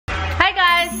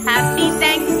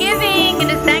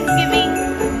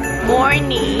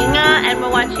morning and we're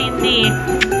watching the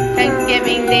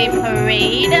Thanksgiving Day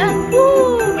parade.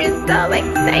 Woo! We're so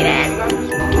excited.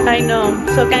 I know.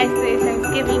 So guys, today's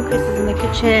Thanksgiving. Chris is in the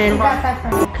kitchen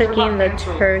cooking the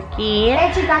turkey,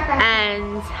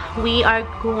 and we are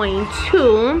going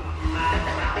to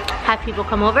have people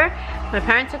come over. My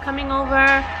parents are coming over.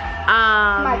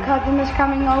 My cousin is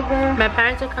coming over. My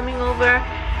parents are coming over.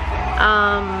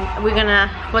 We're gonna,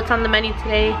 what's on the menu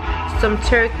today? Some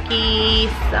turkey,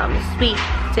 some sweet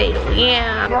potato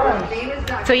yam.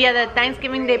 So yeah, the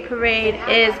Thanksgiving Day parade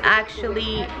is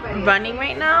actually running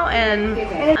right now, and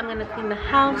I'm gonna clean the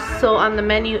house. So on the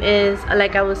menu is,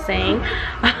 like I was saying,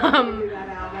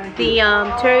 the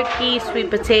turkey,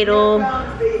 sweet potato,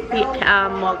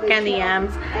 well, candy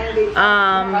yams,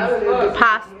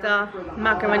 pasta,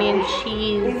 macaroni and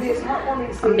cheese,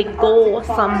 bigo,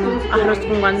 some arroz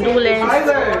con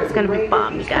guandules. It's gonna be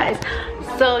bomb, you guys.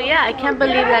 So yeah, I can't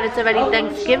believe that it's already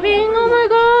Thanksgiving. Oh my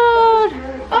god!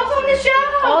 Elf on the shelf!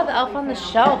 Oh, the elf on the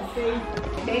shelf.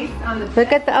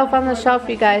 Look at the elf on the shelf,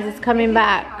 you guys. It's coming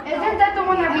back. Isn't that the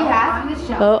one that we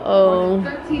have? Uh-oh.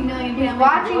 13 million people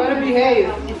watching.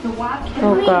 It's the watch.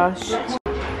 Oh gosh.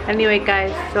 Anyway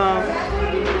guys, so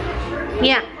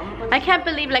yeah, I can't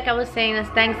believe, like I was saying, it's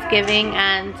Thanksgiving,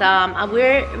 and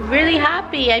we're really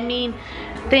happy. I mean,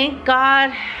 thank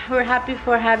God, we're happy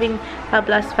for having a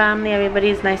blessed family.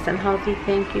 Everybody's nice and healthy.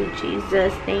 Thank you,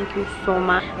 Jesus. Thank you so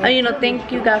much. You know,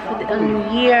 thank you God for the new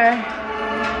year,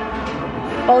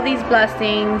 all these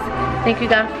blessings. Thank you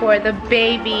God for the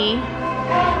baby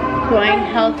growing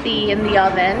healthy in the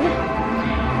oven,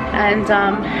 and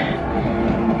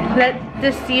let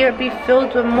this year be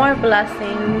filled with more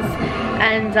blessings,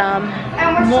 and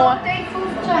we're more. so thankful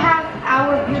to have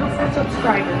our beautiful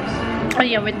subscribers. Oh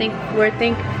yeah, we're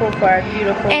thankful for our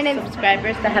beautiful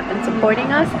subscribers that have been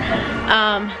supporting us,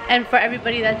 and for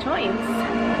everybody that joins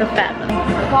the family.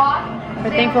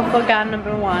 We're thankful for God,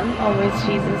 number one, always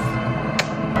Jesus.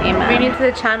 Amen. If you're new to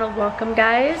the channel, welcome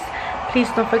guys. Please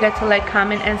don't forget to like,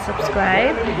 comment, and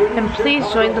subscribe, and please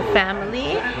join the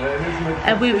family,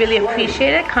 and we really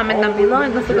appreciate it. Comment down below,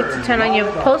 and don't forget to turn on your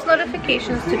post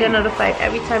notifications to get notified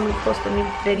every time we post a new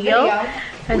video.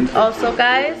 And also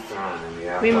guys,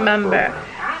 remember,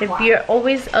 if you're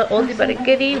always an oldie but a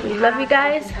goodie, we love you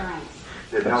guys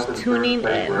for tuning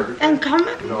in. And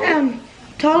comment and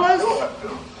tell us,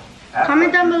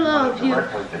 comment down below if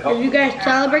you guys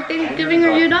celebrate Thanksgiving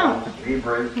or you don't.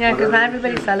 Yeah, because not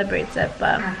everybody celebrates it,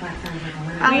 but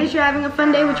at least you're having a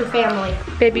fun day with your family.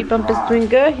 Baby Bump is doing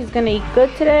good. He's gonna eat good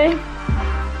today.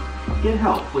 Get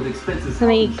help with expenses. He's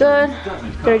gonna eat good.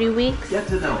 30 weeks.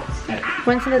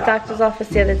 Went to the doctor's office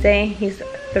the other day. He's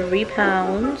 3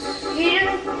 pounds.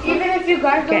 Even if you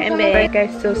guys don't getting big,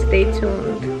 guys, so stay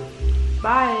tuned.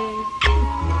 Bye.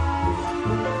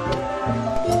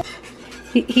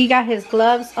 He got his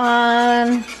gloves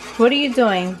on. What are you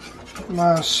doing?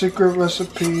 My secret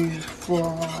recipe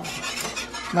for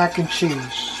mac and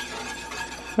cheese.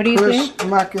 What are you doing?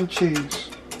 Mac and cheese.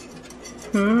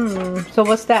 So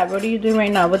what's that? What are you doing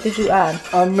right now? What did you add?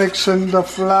 I'm mixing the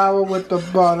flour with the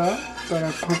butter that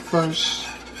I put first.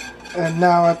 And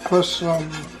now I put some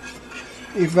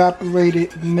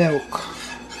evaporated milk.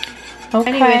 Okay.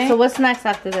 Anyway, so what's next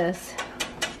after this?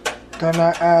 Then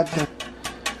I add the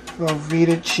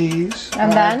Velveeta cheese.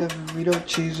 And then? The Velveeta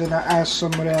cheese, and I add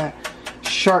some of that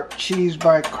sharp cheese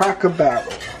by Cracker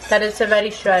Barrel. That is already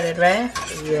shredded, right?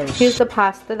 Yes. Here's the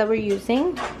pasta that we're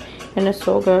using, and it's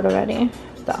so good already.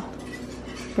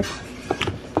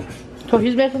 So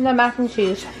he's making the mac and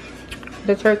cheese,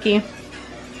 the turkey,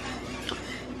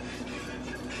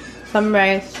 some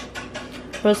rice.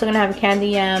 We're also gonna have candy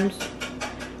yams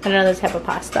and another type of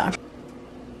pasta.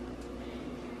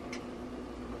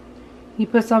 You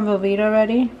put some Velveeta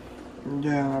already?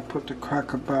 Yeah, I put the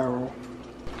Cracker Barrel.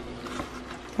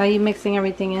 Are you mixing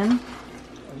everything in?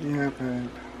 Yeah, babe.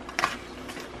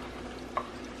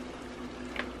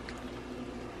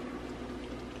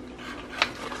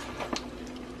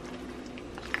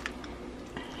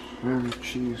 Very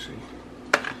cheesy.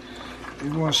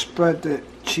 You want to spread the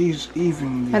cheese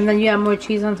evenly. And then you add more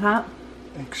cheese on top?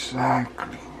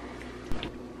 Exactly.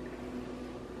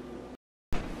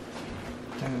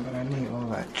 Damn, but I need all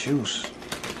that juice.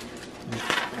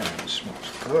 Yeah, it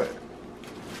smells good.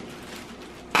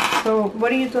 So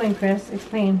what are you doing, Chris?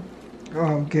 Explain. Oh,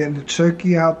 I'm getting the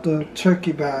turkey out the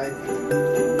turkey bag.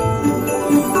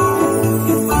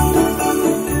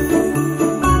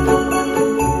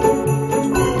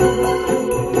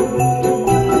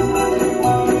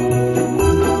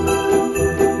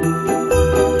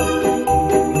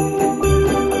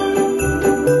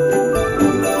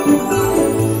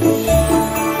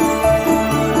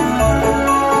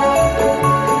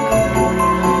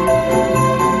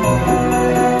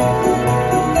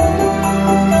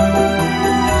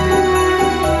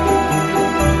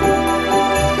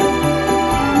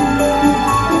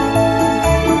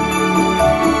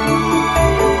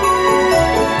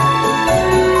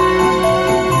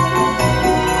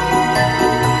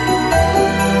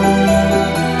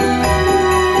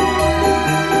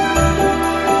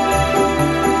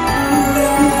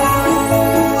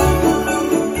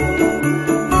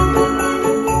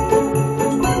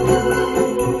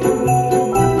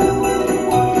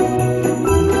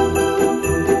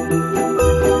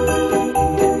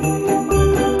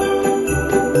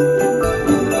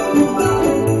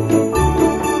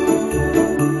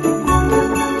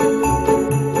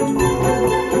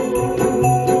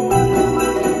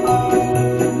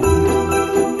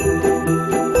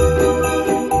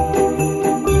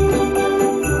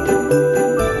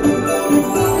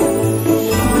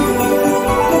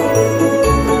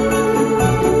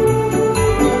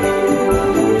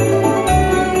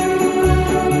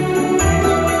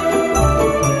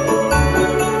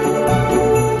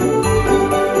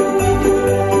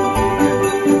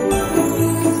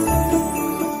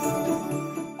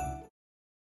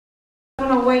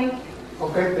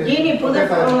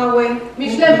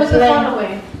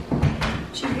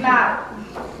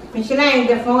 Micheline,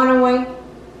 the phone away.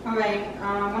 Alright,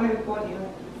 I'm gonna record you.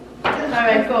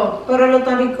 Alright, go. Pero lo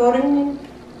están recording.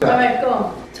 Alright,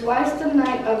 go. Twice the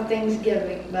night of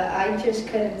Thanksgiving, but I just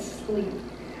couldn't sleep.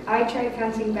 I tried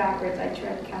counting backwards, I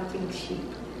tried counting sheep.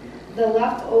 The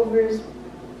leftovers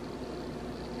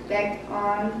begged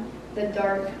on the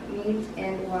dark meat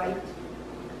and white.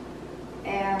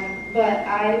 But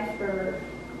I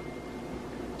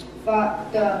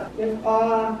fought with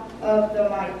awe of the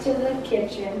might to the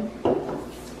kitchen,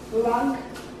 flung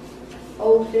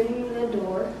open the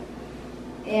door,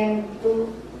 and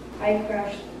I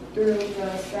crashed through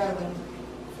the ceiling,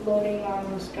 floating on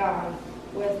the sky,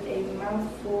 with a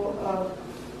mouthful of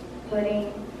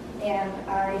pudding and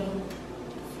eye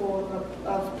full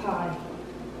of pie.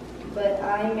 But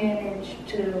I managed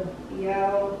to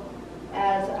yell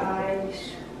as I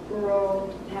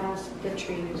scrolled past the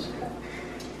trees.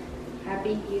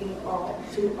 Happy eating all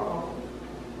to all.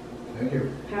 Thank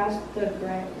you. Pass the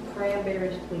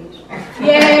cranberries, please.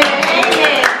 Yeah.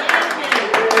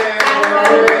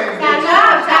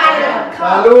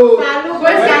 Salud.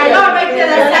 Pues salud, vete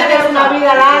de hacer una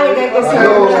vida larga que se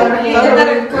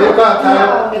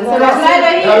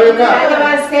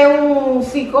va a ser un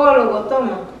psicólogo,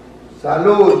 toma.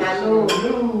 Salud.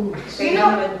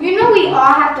 You know we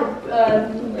all have to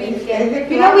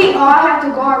we all have to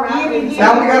go around.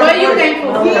 What are you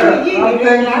thankful for? I'm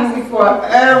thankful for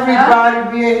everybody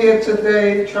being here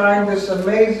today, trying this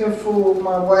amazing food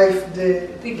my wife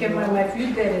did. Thinking my wife,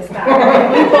 you did it. Stop.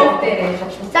 We both did it.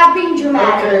 Stop being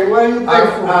dramatic. Okay, what are you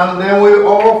thankful for? And then we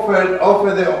offer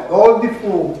all the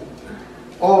food.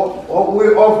 We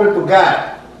offer to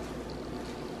God.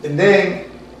 And then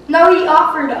No, he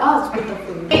offered us with the food.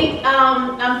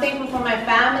 I'm thankful for my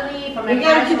family, for my Everybody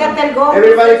parents,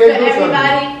 everybody for can do something.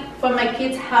 everybody, for my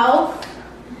kids' health,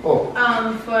 Oh,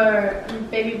 for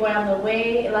baby boy on the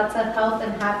way, lots of health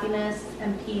and happiness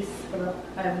and peace for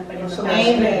everybody in the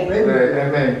family. Amen.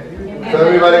 amen. Amen. So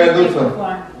everybody can do Thankful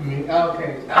something. for.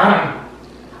 Okay.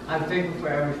 I'm thankful for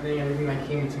everything that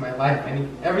came into my life, and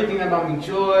everything that brought me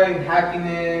joy,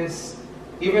 happiness.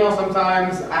 Even though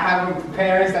sometimes I have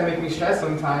parents that make me stressed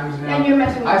sometimes, you know, And you're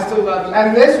messing with I still love them.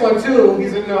 And this one too,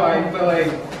 he's annoying, but like,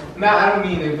 I don't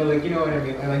mean it, but like, you know what I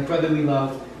mean, like brotherly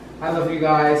love. I love you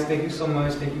guys, thank you so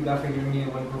much, thank you God for giving me a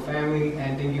wonderful family,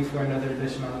 and thank you for another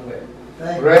edition on the way.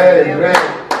 Great.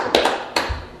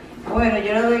 Bueno,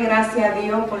 yo le doy gracias a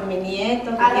Dios por mi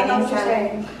nieto que I don't know quieren what you're saber.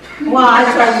 saying. Well, I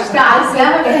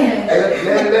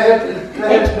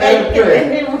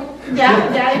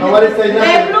Nobody say El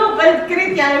nothing. blooper,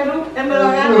 Cristian, el blooper, me lo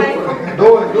agarra ahí. Do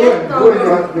it.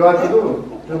 You have to do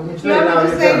it. You want me to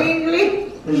say English?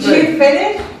 She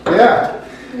finished? Yeah.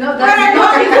 No,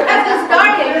 that's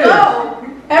starting. No.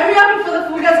 Every other for the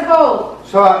food gets cold.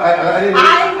 So I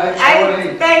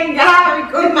thank God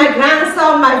because my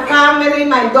grandson, my family,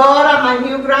 my daughter, my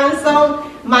new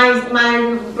grandson, my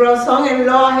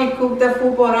son-in-law, he cooked the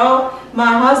food for all,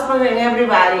 my husband and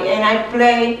everybody. And I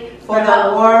pray for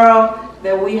the world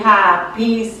that we have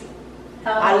peace,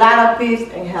 a lot of peace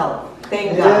and health.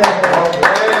 Thank God.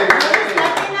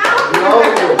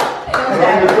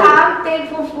 I'm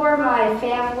thankful for my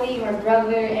family, my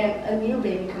brother, and a new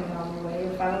baby coming on the way.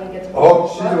 We finally get to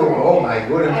Oh my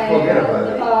goodness, forget about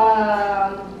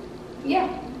it. Yeah.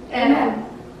 Amen.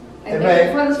 And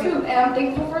thankful for this food, and I'm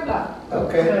thankful for God.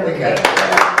 Okay, thank you.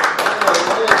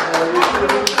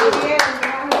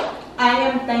 I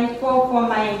am thankful for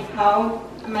my health,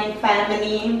 my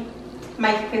family,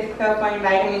 my sister for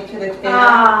inviting me to the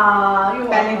dinner.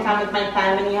 Spending time with my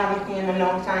family, haven't seen in a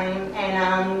long time, and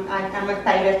I'm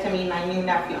excited to meet my new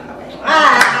nephew on the way.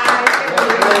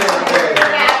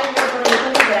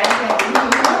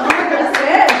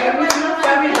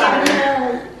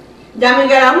 Ya me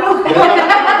quedamos.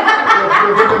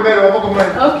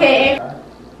 Okay.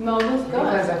 No, let's go.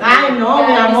 Ay, no,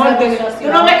 mi amor, que tú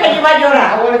no ves que yo iba a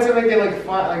llorar. I wanted to make it like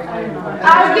fun, like I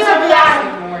was gonna be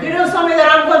like, you know something that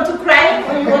I'm going to cry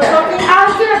when you were talking? I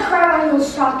was gonna cry when he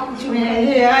was talking to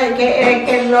me. Yeah,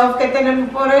 que el love que tenemos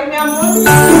por él, mi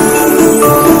amor.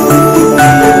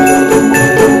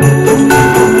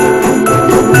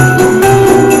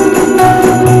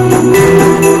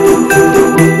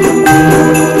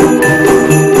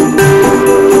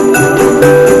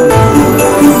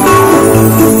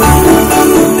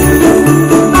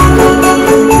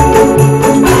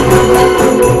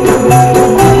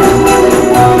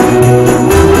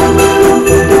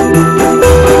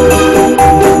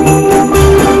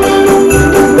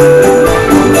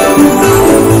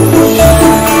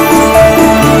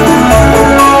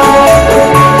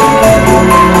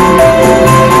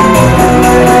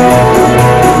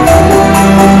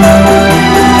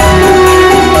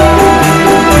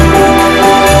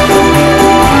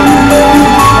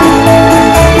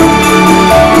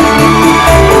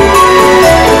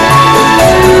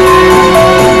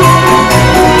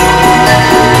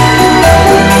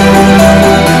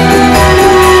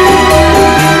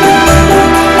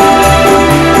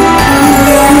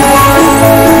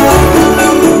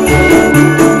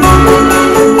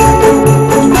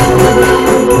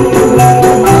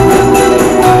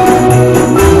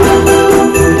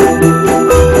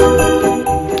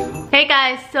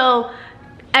 So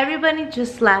everybody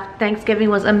just left. Thanksgiving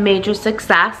was a major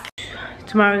success.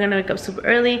 Tomorrow we're gonna wake up super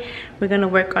early. We're gonna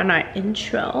work on our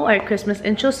intro, our Christmas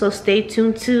intro, so stay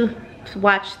tuned to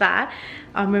watch that.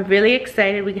 We're really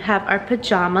excited. We have our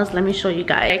pajamas. Let me show you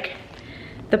guys.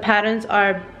 The patterns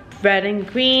are red and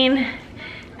green,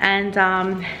 and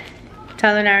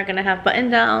Tyler and I are gonna have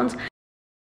button downs.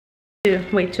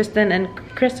 Wait, Tristan and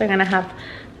Chris are gonna have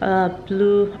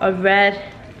a red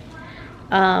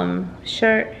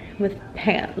shirt with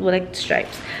pants with like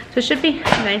stripes, so it should be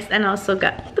nice. And I also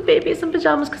got the baby some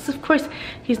pajamas because of course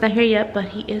he's not here yet, but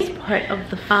he is part of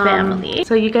the family.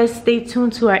 So you guys stay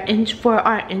tuned to our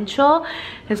intro.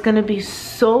 It's gonna be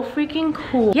so freaking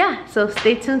cool. Yeah, so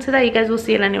stay tuned to that. You guys will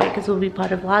see it anyway because we'll be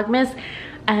part of Vlogmas.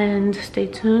 And stay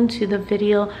tuned to the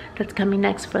video that's coming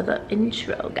next for the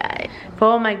intro, guys. For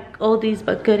all my oldies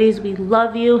but goodies, we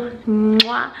love you.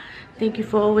 Mwah. Thank you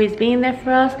for always being there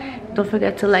for us. Don't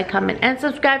forget to like, comment, and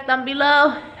subscribe down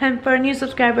below. And for new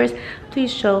subscribers,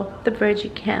 please show the Bergi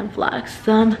Co vlog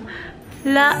some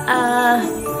love.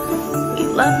 We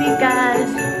love you guys.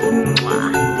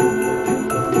 Mwah.